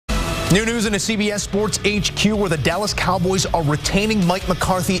New news in a CBS Sports HQ where the Dallas Cowboys are retaining Mike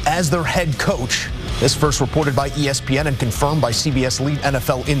McCarthy as their head coach. This first reported by ESPN and confirmed by CBS lead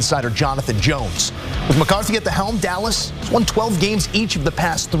NFL insider Jonathan Jones. With McCarthy at the helm, Dallas has won 12 games each of the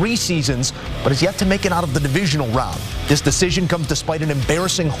past 3 seasons, but has yet to make it out of the divisional round. This decision comes despite an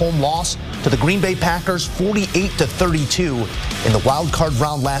embarrassing home loss to the Green Bay Packers 48-32 in the wild card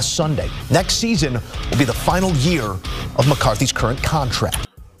round last Sunday. Next season will be the final year of McCarthy's current contract.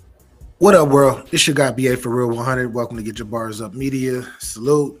 What up, world? It's your guy BA for Real 100. Welcome to Get Your Bars Up Media.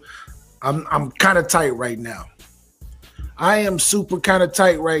 Salute. I'm kind of tight right now. I am super kind of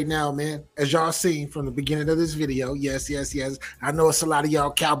tight right now, man. As y'all seen from the beginning of this video. Yes. I know it's a lot of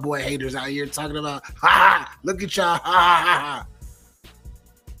y'all Cowboy haters out here talking about, look at y'all, ha.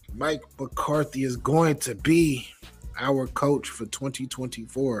 Mike McCarthy is going to be our coach for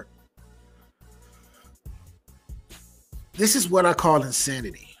 2024. This is what I call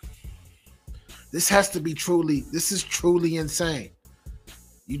insanity. This is truly insane.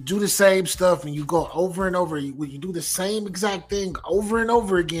 You do the same stuff and you go over and over. You do the same exact thing over and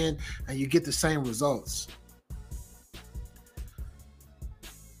over again and you get the same results.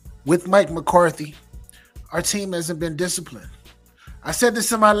 With Mike McCarthy, our team hasn't been disciplined. I said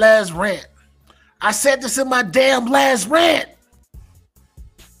this in my last rant. I said this in my damn last rant.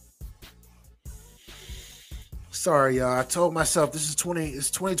 Sorry, y'all. I told myself it's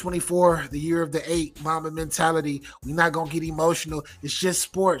 2024, the year of the 8, mama mentality. We're not going to get emotional. It's just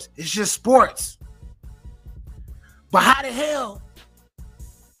sports. It's just sports. But how the hell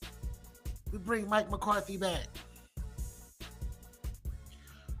we bring Mike McCarthy back?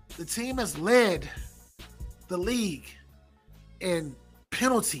 The team has led the league in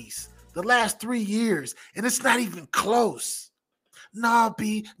penalties the last 3 years, and it's not even close. Nah,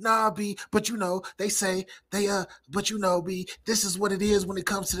 B, but you know, they say but you know, B, this is what it is when it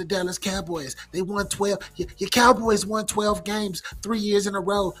comes to the Dallas Cowboys. They won 12. Your Cowboys won 12 games 3 years in a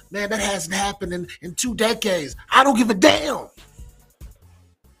row. Man, that hasn't happened in 2 decades. I don't give a damn.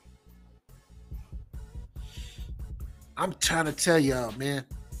 I'm trying to tell y'all, man.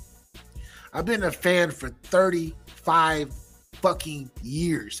 I've been a fan for 35 fucking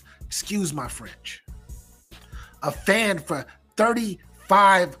years. Excuse my French. A fan for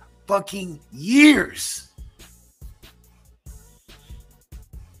 35 fucking years.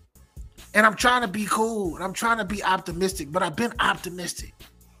 And I'm trying to be cool and I'm trying to be optimistic, but I've been optimistic.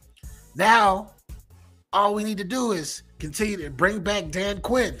 Now, all we need to do is continue to bring back Dan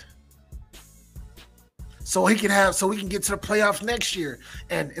Quinn. So we can get to the playoffs next year.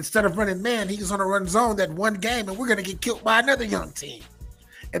 And instead of running man, he's going to run zone that one game and we're going to get killed by another young team.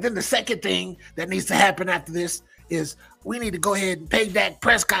 And then the second thing that needs to happen after this is we need to go ahead and pay Dak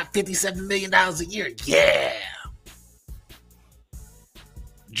Prescott $57 million a year. Yeah.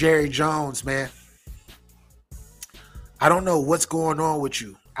 Jerry Jones, man. I don't know what's going on with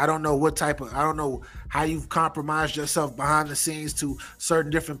you. I don't know how you've compromised yourself behind the scenes to certain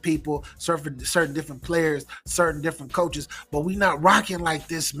different people, certain different players, certain different coaches, but we not rocking like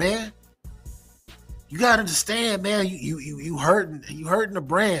this, man. You got to understand, man, you hurting the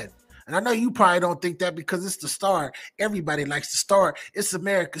brand. And I know you probably don't think that because it's the Star. Everybody likes the Star. It's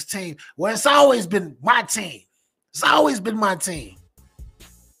America's team. Well, it's always been my team. It's always been my team.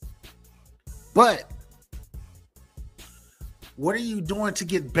 But what are you doing to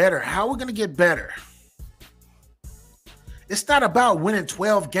get better? How are we going to get better? It's not about winning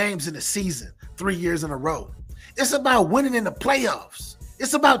 12 games in a season 3 years in a row. It's about winning in the playoffs.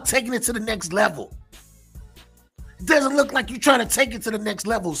 It's about taking it to the next level. It doesn't look like you're trying to take it to the next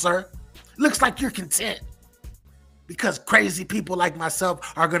level, sir. It looks like you're content because crazy people like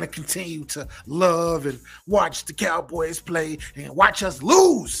myself are going to continue to love and watch the Cowboys play and watch us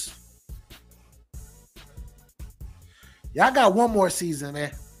lose. Y'all got one more season,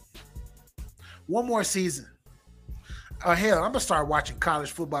 man. One more season. Oh, hell, I'm going to start watching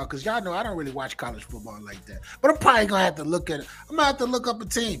college football because y'all know I don't really watch college football like that. But I'm probably going to have to look at it. I'm going to have to look up a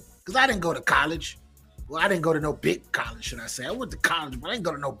team because I didn't go to college. Well, I didn't go to no big college, should I say. I went to college, but I didn't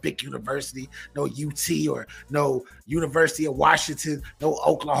go to no big university, no UT or no University of Washington, no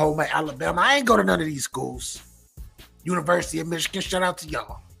Oklahoma, Alabama. I ain't go to none of these schools. University of Michigan, shout out to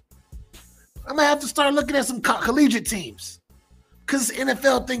y'all. I'm going to have to start looking at some collegiate teams because this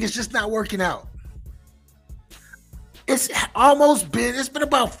NFL thing is just not working out. It's been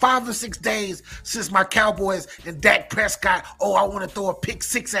about 5 or 6 days since my Cowboys and Dak Prescott, I want to throw a pick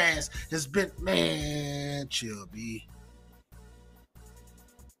 6 ass, has been, man, chill, B.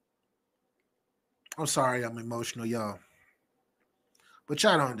 I'm sorry I'm emotional, y'all. But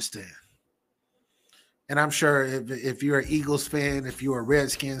y'all don't understand. And I'm sure if you're an Eagles fan, if you're a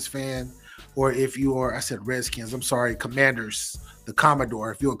Redskins fan, or if you are, I said Redskins, I'm sorry, Commanders, the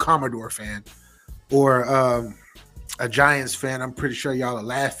Commodore, if you're a Commodore fan, or a Giants fan, I'm pretty sure y'all are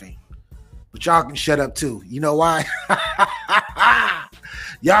laughing. But y'all can shut up too. You know why?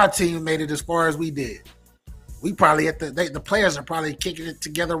 Y'all team made it as far as we did. We probably the players are probably kicking it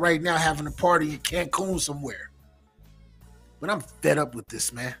together right now, having a party in Cancun somewhere. But I'm fed up with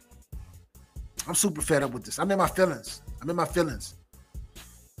this, man. I'm super fed up with this. I'm in my feelings.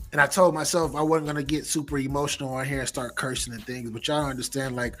 And I told myself I wasn't gonna get super emotional on here and start cursing and things, but y'all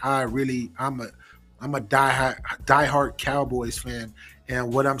understand, like, I'm a diehard Cowboys fan,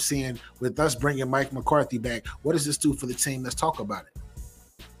 and what I'm seeing with us bringing Mike McCarthy back, what does this do for the team? Let's talk about it.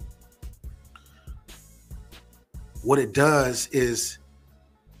 What it does is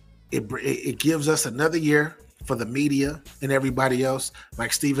it gives us another year for the media and everybody else,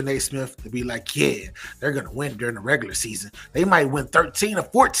 like Stephen A. Smith, to be like, yeah, they're going to win during the regular season. They might win 13 or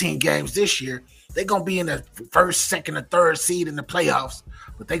 14 games this year. They're going to be in the first, second, or third seed in the playoffs,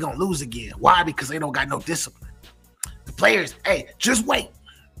 but they're going to lose again. Why? Because they don't got no discipline. The players, hey, just wait.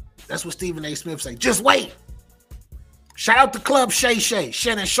 That's what Stephen A. Smith say. Just wait. Shout out to Club Shannon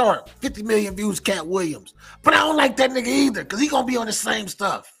Sharp, 50 million views, Cat Williams. But I don't like that nigga either, because he going to be on the same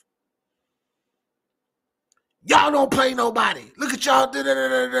stuff. Y'all don't play nobody. Look at y'all.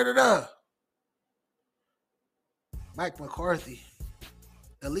 Mike McCarthy,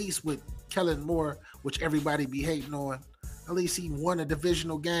 at least with Kellen Moore, which everybody be hating on, at least he won a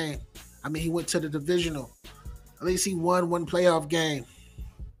divisional game. I mean, he went to the divisional. At least he won one playoff game.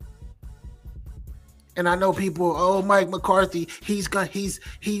 And I know people, oh, Mike McCarthy, he's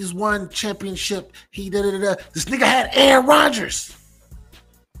won championship. This nigga had Aaron Rodgers.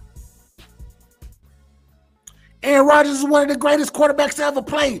 Aaron Rodgers is one of the greatest quarterbacks to ever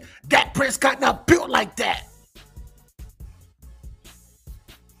play. Dak Prescott not built like that.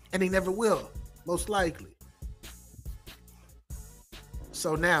 And he never will, most likely.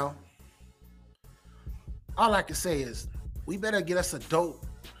 So now, all I can say is we better get us a dope,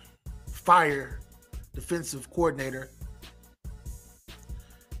 fire defensive coordinator,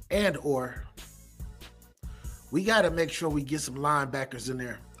 and or we got to make sure we get some linebackers in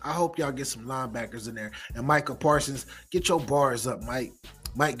there. I hope y'all get some linebackers in there. And Michael Parsons, get your bars up, Mike.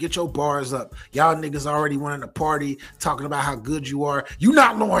 Mike, get your bars up. Y'all niggas already wanting a party, talking about how good you are. You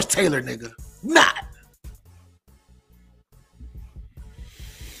not Lawrence Taylor, nigga. Not.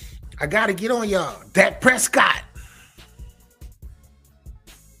 I got to get on y'all. Dak Prescott.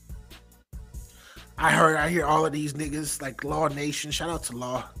 I hear all of these niggas like Law Nation. Shout out to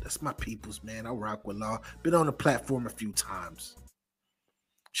Law. That's my peoples, man. I rock with Law. Been on the platform a few times.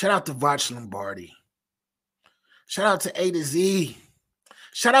 Shout out to Vach Lombardi. Shout out to A to Z.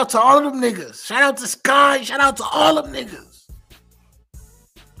 Shout out to all of them niggas. Shout out to Sky. Shout out to all of them niggas.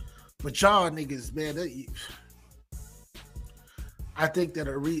 But y'all niggas, man, I think that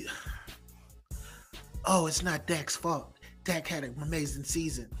it's not Dak's fault. Dak had an amazing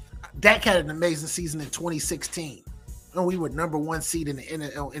season. Dak had an amazing season in 2016. And we were number one seed in the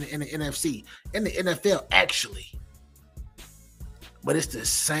NFC. In the NFL, actually. But it's the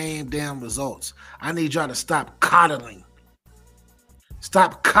same damn results. I need y'all to stop coddling.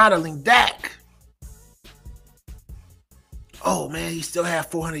 Stop coddling Dak. Oh man, he still had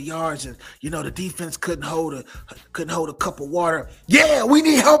 400 yards, and the defense couldn't hold a cup of water. Yeah, we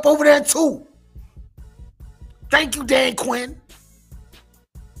need help over there too. Thank you, Dan Quinn.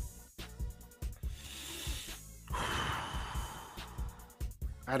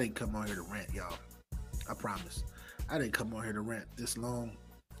 I didn't come on here to rant, y'all. I promise. I didn't come on here to rant this long.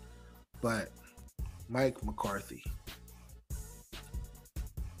 But Mike McCarthy,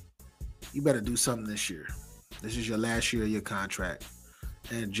 you better do something this year. This is your last year of your contract.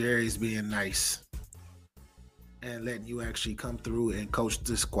 And Jerry's being nice and letting you actually come through and coach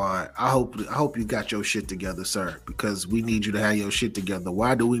this squad. I hope you got your shit together, sir, because we need you to have your shit together.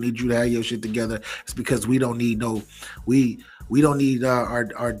 Why do we need you to have your shit together? It's because we don't need we don't need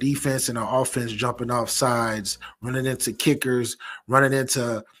our defense and our offense jumping off sides, running into kickers, running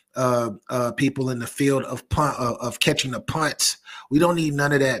into people in the field of catching the punts. We don't need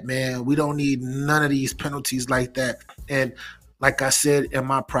none of that, man. We don't need none of these penalties like that. And like I said in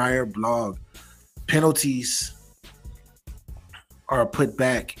my prior blog, penalties are put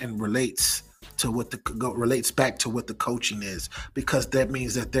back and relates back to what the coaching is, because that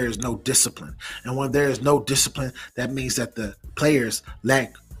means that there is no discipline. And when there is no discipline, that means that the players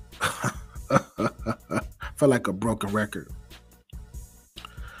lack feel like a broken record.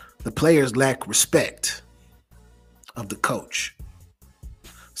 The players lack respect of the coach.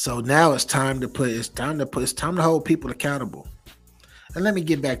 So now it's time to hold people accountable. And let me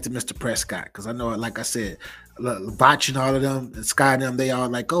get back to Mr. Prescott, because I know, like I said, watching all of them and Sky and them, they all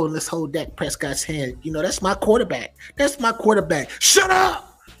like, oh, let's hold Dak Prescott's hand. You know, that's my quarterback. That's my quarterback. Shut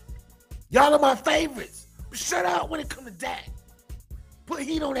up! Y'all are my favorites. Shut up when it comes to Dak. Put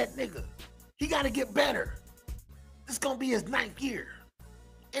heat on that nigga. He got to get better. This is going to be his 9th year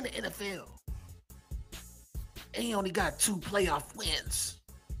in the NFL. And he only got 2 playoff wins.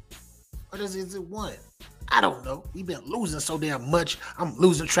 Or is it 1? I don't know. We've been losing so damn much. I'm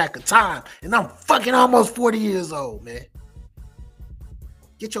losing track of time. And I'm fucking almost 40 years old, man.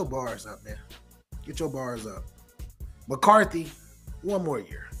 Get your bars up, man. Get your bars up. McCarthy, 1 more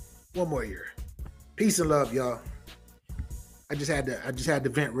year. 1 more year. Peace and love, y'all. I just had to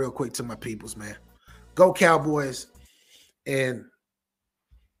vent real quick to my peoples, man. Go Cowboys. And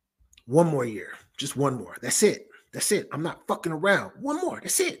 1 more year. Just 1 more. That's it. That's it. I'm not fucking around. 1 more.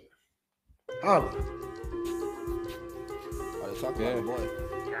 That's it. Holla. All they talk about the boy.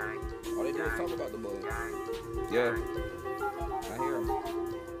 All they do is talk about the boy. Yeah. I hear him.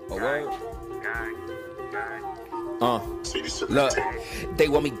 Oh, word. Look, they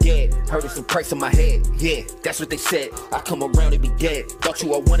want me dead. Heard some cracks on my head. Yeah, that's what they said. I come around and be dead. Thought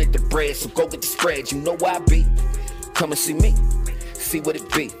you all wanted the bread, so go get the spread. You know where I be. Come and see me. See what it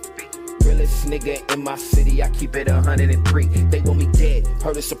be. Realest nigga in my city, I keep it 103. They want me dead,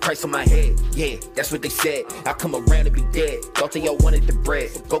 heard it's a price on my head. Yeah, that's what they said. I come around and be dead. Thought they all wanted the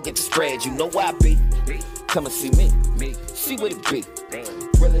bread. Go get the spread, you know where I be. Come and see me. See what it be.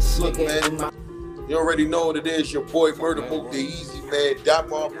 Realest nigga in my. You already know what it is. Your boy Murder Mook, the easy man.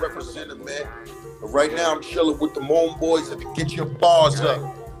 Dot-Mob representing, man. But right now I'm chilling with the Moan Boys and to get your bars up.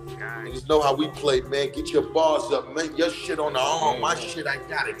 Niggas know how we play, man. Get your bars up, man. Your shit on the arm. My shit, I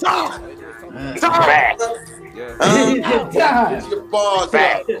got it. Get your bars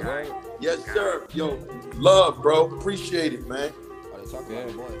up. Yes, sir. Yo, love, bro. Appreciate it, man. All they talk about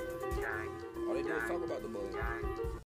the boy. All they do is talk about the boy.